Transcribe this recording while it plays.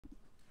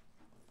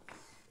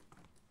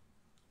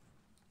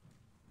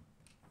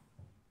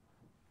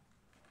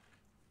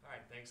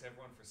Thanks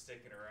everyone for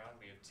sticking around.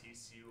 We have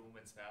TCU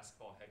women's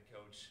basketball head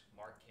coach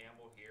Mark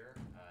Campbell here.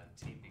 The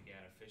team began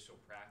official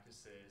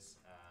practices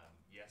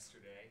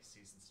yesterday.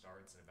 Season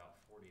starts in about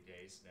 40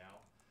 days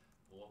now.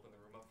 We'll open the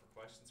room up for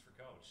questions for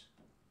Coach.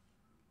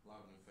 A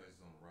lot of new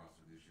faces on the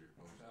roster this year,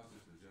 Coach. How's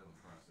just the gelling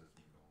process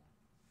been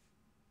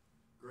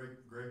going?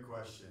 Great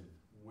question.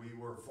 We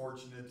were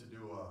fortunate to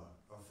do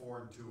a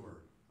foreign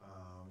tour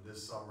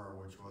this summer,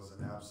 which was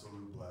an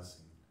absolute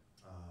blessing.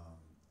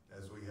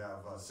 As we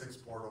have 6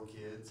 portal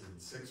kids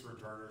and 6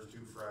 returners,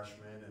 2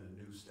 freshmen, and a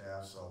new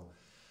staff, so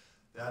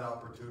that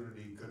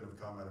opportunity couldn't have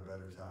come at a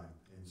better time.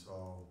 And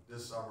so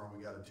this summer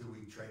we got a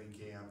 2-week training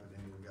camp, and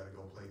then we got to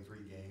go play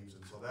 3 games,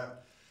 and so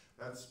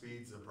that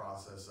speeds the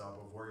process up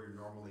of where you're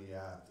normally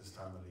at this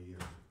time of the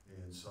year.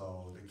 And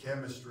so the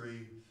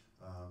chemistry,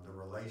 the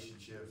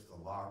relationships,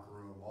 the locker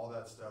room, all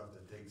that stuff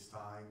that takes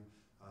time,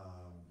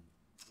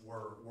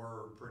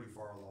 we're pretty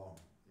far along.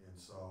 And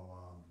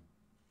so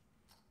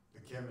the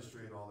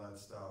chemistry and all that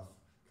stuff,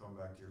 coming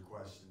back to your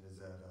question,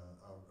 is at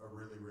a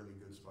really, really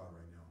good spot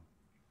right now.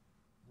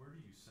 Where do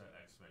you set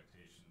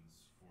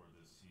expectations for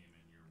this team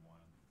in year 1?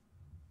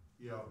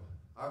 Yeah,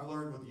 I've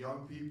learned with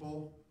young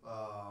people,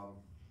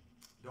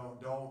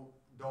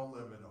 don't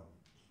limit them.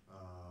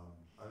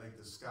 I think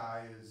the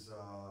sky is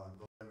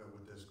the limit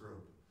with this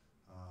group.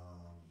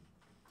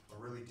 A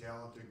really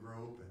talented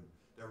group and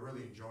that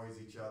really enjoys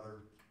each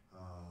other.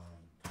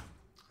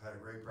 Had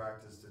a great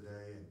practice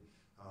today,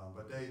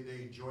 but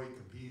they enjoy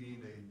competing.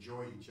 They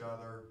enjoy each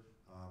other.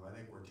 I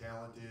think we're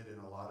talented in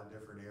a lot of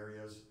different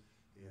areas,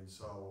 and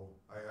so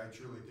I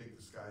truly think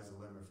the sky's the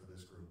limit for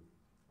this group.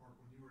 Mark,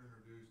 when you were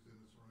introduced in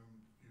this room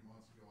a few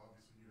months ago,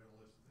 obviously you had a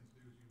list of things to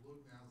do. As you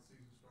look now the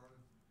season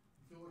started,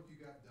 you feel like you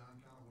got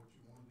done kind of what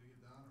you wanted to get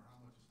done, or how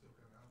much is still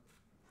coming out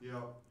there?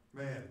 Yeah,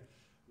 man,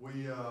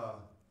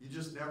 you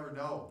just never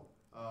know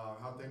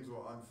how things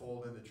will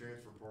unfold in the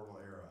transfer portal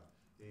era,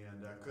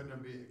 and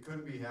couldn't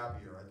be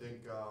happier. I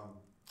think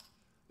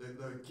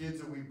the kids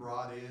that we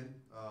brought in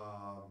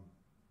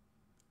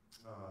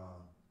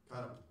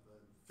kind of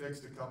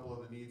fixed a couple of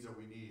the needs that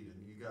we need.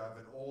 And you got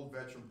an old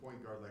veteran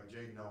point guard like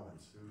Jaden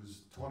Owens,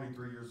 who's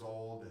 23 years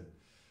old and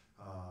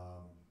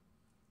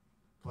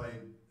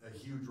played a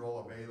huge role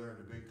at Baylor in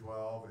the Big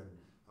 12,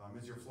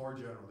 and is your floor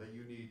general that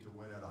you need to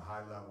win at a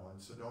high level. And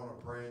Sedona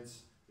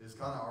Prince is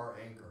kind of our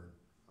anchor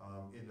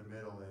in the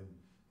middle, and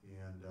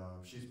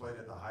she's played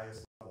at the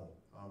highest level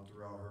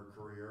throughout her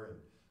career.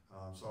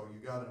 And so you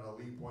got an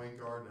elite point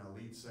guard and an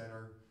elite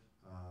center.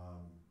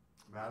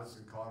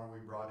 Madison Connor we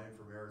brought in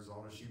from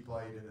Arizona. She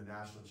played in the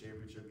national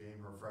championship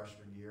game her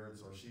freshman year, and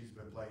so she's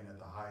been playing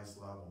at the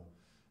highest level.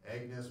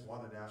 Agnes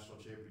won a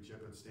national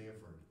championship at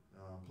Stanford,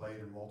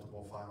 played in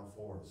multiple Final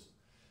Fours.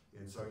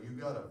 And so you've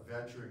got a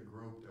veteran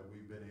group that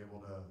we've been able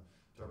to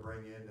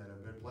bring in that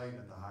have been playing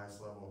at the highest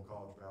level of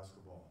college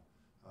basketball.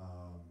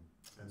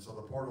 And so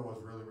the portal was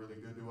really, really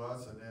good to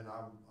us. And then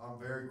I'm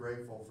very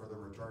grateful for the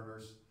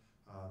returners.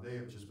 They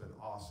have just been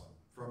awesome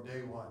from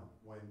day one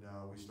when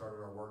we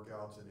started our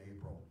workouts in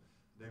April.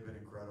 They've been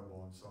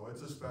incredible, and so it's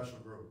a special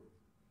group.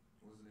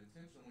 Was it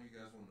intentional when you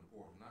guys went in the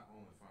portal not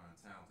only find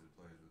talented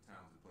players, but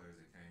talented players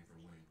that came from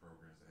winning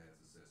programs that had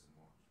success in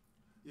March?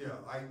 Yeah,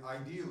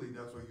 ideally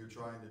that's what you're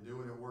trying to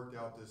do, and it worked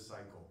out this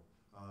cycle.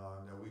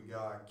 That we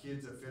got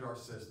kids that fit our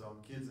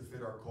system, kids that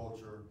fit our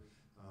culture,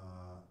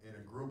 and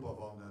a group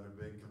of them that have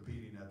been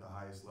competing at the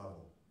highest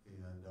level.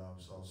 And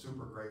so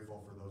super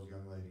grateful for those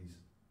young ladies.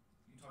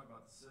 You talk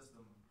about the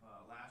system.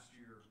 Last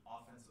year,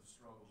 offensive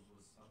struggles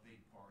was a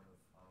big part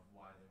of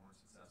why they weren't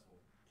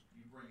successful.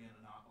 You bring in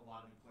a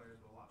lot of new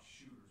players, but a lot of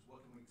shooters.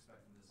 What can we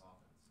expect from this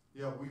offense?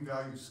 Yeah, we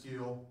value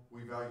skill.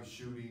 We value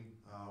shooting.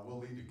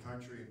 We'll lead the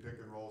country in pick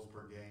and rolls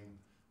per game.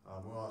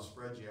 We want to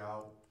spread you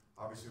out.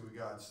 Obviously, we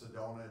got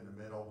Sedona in the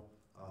middle,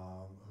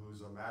 who's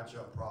a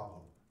matchup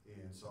problem.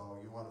 And so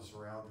you want to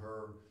surround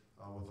her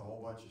with a whole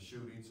bunch of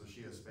shooting so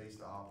she has space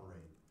to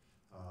operate.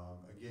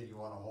 Again, you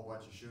want a whole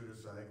bunch of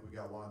shooters. So I think we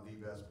got one of the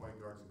best point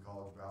guards in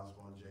college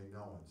basketball in Jaden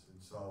Owens.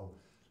 And so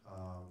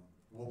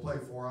we'll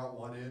play 4 out,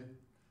 1 in.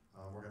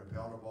 We're going to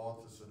pound the ball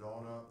to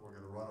Sedona. We're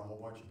going to run a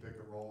whole bunch of pick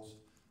and rolls.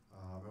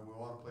 And we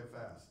want to play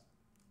fast.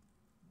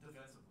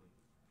 Defensively,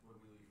 what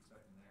are we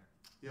expecting there?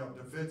 Yeah,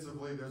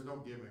 defensively, there's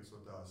no gimmicks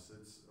with us.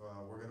 It's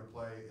we're going to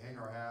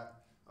hang our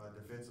hat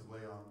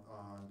defensively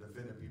on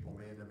defending people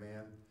man to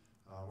man.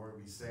 We're going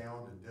to be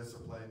sound and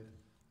disciplined.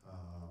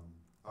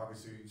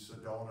 Obviously,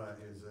 Sedona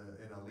is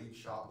an elite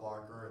shot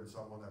blocker and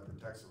someone that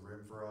protects the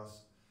rim for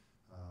us.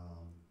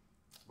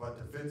 But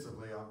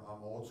defensively,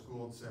 I'm old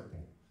school and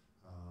simple,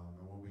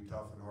 and we'll be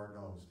tough and hard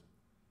nosed.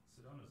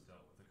 Sedona's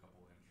dealt with a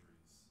couple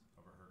injuries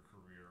over her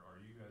career.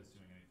 Are you guys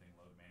doing anything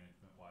load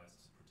management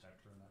wise to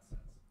protect her in that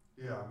sense?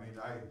 Yeah, I mean,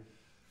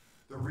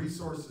 the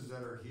resources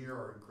that are here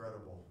are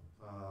incredible.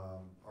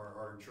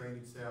 Our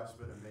training staff's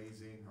been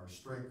amazing. Our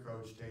strength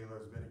coach Taylor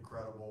has been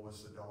incredible with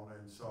Sedona,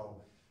 and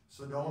so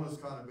Sedona's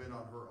kind of been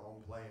on her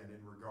own plan in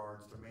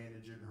regards to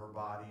managing her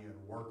body and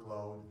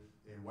workload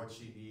and what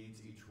she needs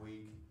each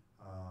week.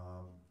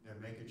 And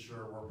making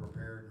sure we're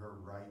preparing her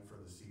right for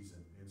the season.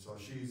 And so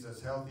she's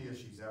as healthy as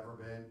she's ever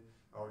been.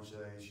 I would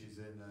say she's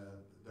in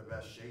the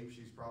best shape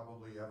she's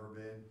probably ever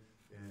been,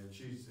 and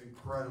she's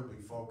incredibly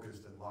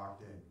focused and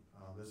locked in.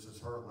 This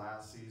is her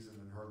last season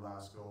and her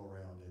last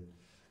go-around, and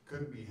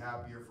couldn't be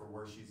happier for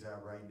where she's at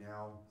right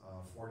now,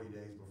 40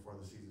 days before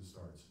the season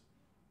starts.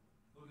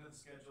 Looking at the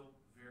schedule,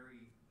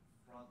 very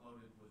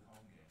front-loaded with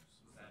home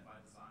games. Was that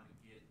by design to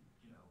get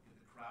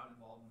the crowd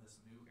involved in this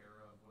new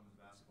era of women's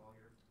basketball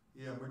here?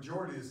 Yeah,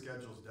 majority of the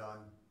schedule's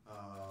done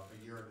a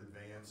year in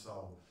advance,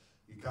 so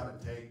you kind of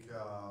take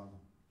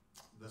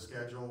the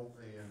schedule,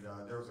 and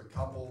there was a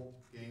couple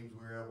games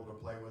we were able to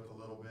play with a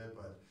little bit,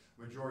 but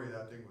majority of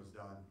that thing was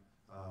done.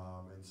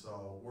 And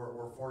so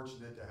we're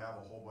fortunate to have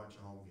a whole bunch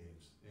of home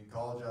games. In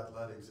college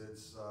athletics,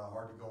 it's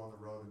hard to go on the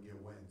road and get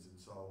wins, and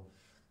so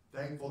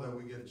thankful that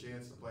we get a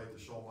chance to play at the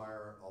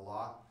Schulmeyer a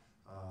lot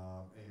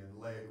and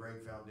lay a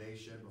great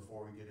foundation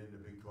before we get into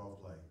Big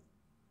 12 play.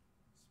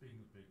 Speaking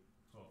of Big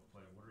 12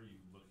 play, what are you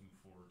looking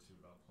forward to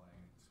about playing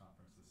in this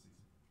conference this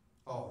season?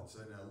 Oh, it's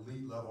an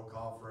elite level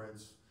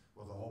conference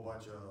with a whole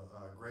bunch of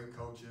great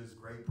coaches,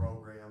 great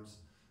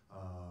programs.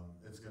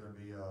 It's going to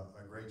be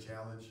a great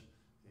challenge,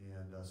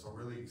 and so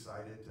really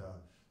excited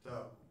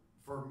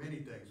for many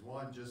things.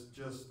 One, just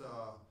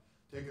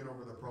taking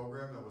over the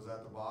program that was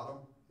at the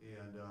bottom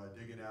and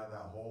digging out of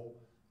that hole.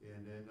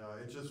 And then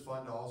it's just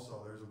fun to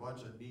also, there's a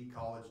bunch of neat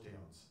college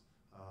towns.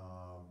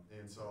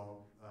 And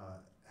so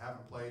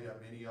haven't played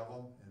at many of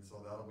them, and so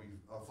that'll be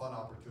a fun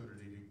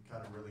opportunity to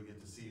kind of really get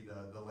to see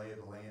the lay of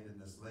the land in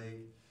this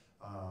league.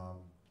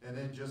 And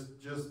then just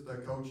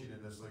the coaching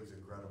in this league is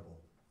incredible.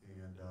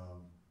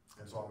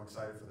 And so I'm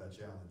excited for that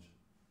challenge.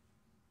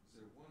 Is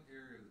there one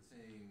area of the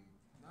team,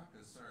 not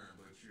concerned,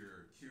 but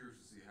you're curious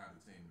to see how the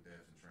team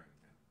adapts in training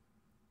camp?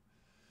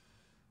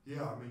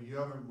 Yeah, I mean, you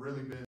haven't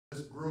really been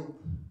this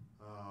group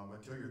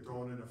until you're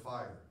thrown in a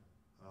fire.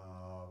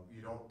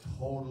 You don't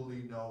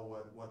totally know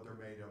what they're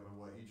made of and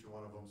what each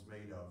one of them's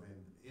made of, and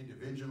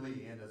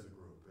individually and as a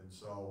group. And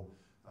so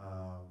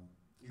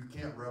you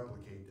can't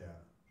replicate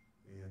that.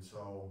 And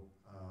so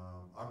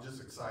I'm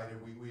just excited.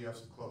 We have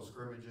some close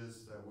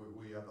scrimmages that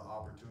we have the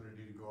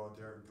opportunity to go out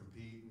there and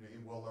compete,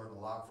 and we'll learn a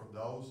lot from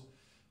those,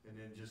 and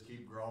then just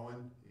keep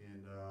growing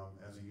and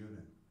as a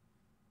unit.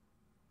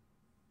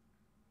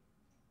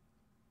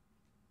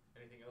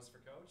 Anything else for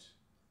Coach?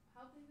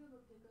 How big of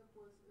a pickup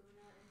was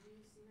Una, and do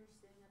you see her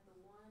staying at the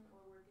 1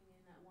 or working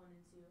in at 1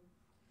 and 2?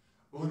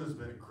 Una's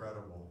been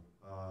incredible.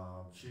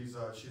 She's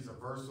a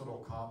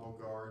versatile combo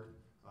guard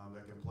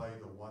that can play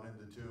the 1 and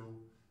the 2.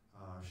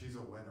 She's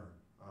a winner,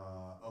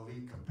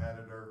 elite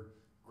competitor,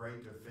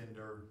 great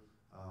defender.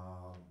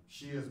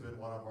 She has been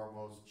one of our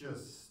most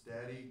just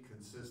steady,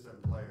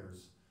 consistent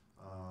players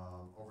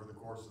over the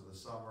course of the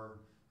summer,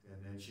 and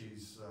then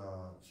she's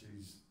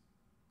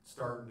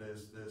starting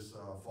this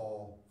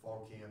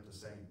fall camp the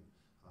same.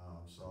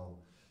 So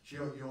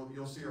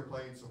you'll see her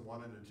playing some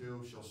 1 and the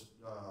 2. She'll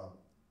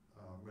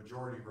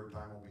majority of her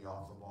time will be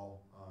off the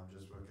ball,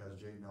 just because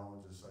Jaden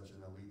Owens is such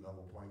an elite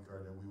level point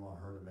guard that we want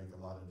her to make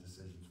a lot of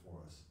decisions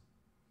for us.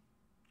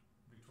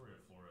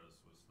 Victoria Flores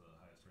was the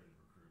highest rated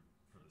recruit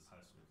for this high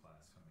school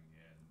class coming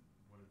in.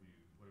 What have you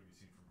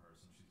seen from her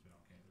since she's been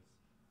on campus?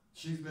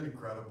 She's been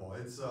incredible.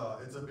 It's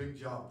a big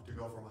jump to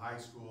go from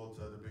high school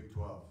to the Big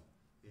 12,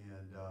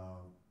 and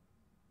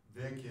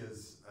Vic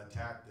has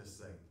attacked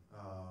this thing.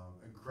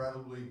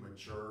 Incredibly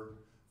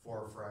mature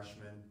for a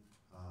freshman.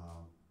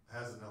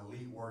 Has an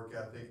elite work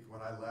ethic.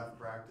 When I left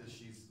practice,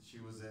 she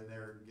was in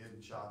there getting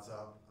shots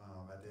up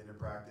at the end of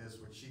practice,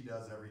 which she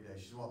does every day.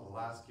 She's one of the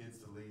last kids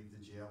to leave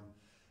the gym.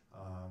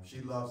 She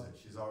loves it.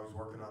 She's always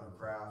working on her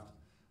craft.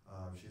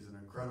 She's an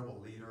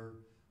incredible leader.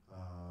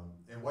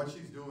 And what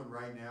she's doing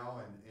right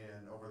now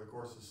and over the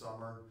course of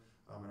summer,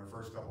 in her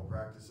first couple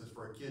practices,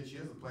 for a kid, she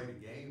hasn't played a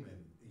game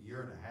in a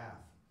year and a half.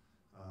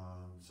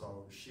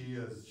 So she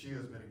has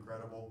been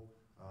incredible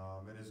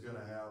and is going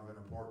to have an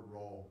important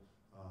role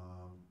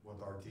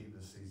with our team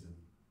this season.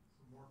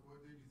 So Mark, what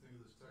did you think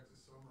of this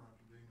Texas summer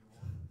after being in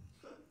Oregon?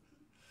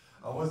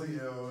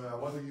 I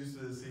wasn't used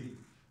to this heat.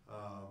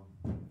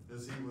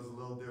 This heat was a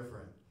little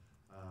different.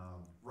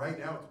 Right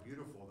now it's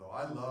beautiful though.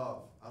 I don't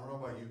know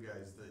about you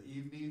guys, the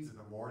evenings and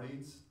the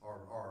mornings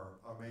are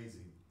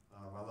amazing.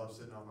 I love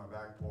sitting on my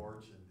back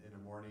porch and in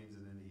the mornings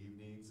and in the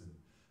evenings, and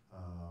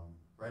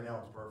right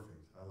now it's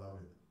perfect. I love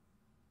it.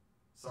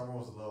 Summer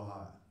was a little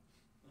hot.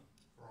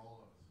 For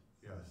all of us.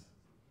 Yes.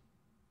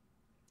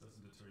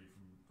 Doesn't deter you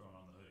from throwing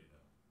on the hoodie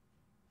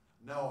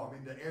though. No, I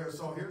mean the air.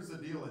 So here's the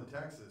deal in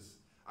Texas.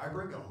 I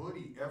bring a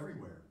hoodie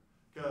everywhere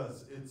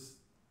because it's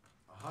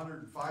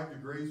 105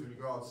 degrees when you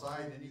go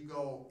outside, and then you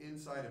go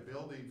inside a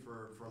building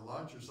for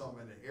lunch or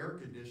something, and the air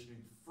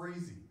conditioning's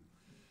freezing.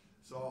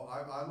 So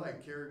I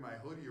like carrying my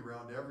hoodie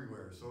around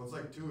everywhere. So it's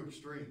like two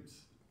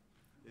extremes.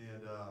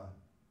 And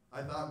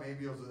I thought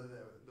maybe it was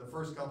the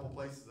first couple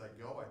places I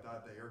go, I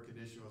thought the air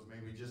conditioning was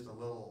maybe just a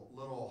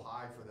little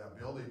high for that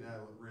building, and I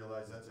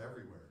realized that's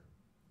everywhere.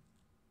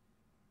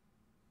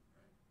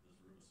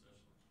 This room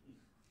especially.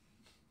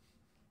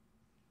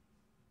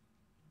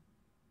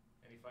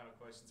 Any final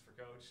questions for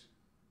Coach?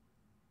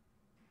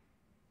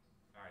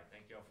 All right,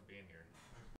 thank you all for being here.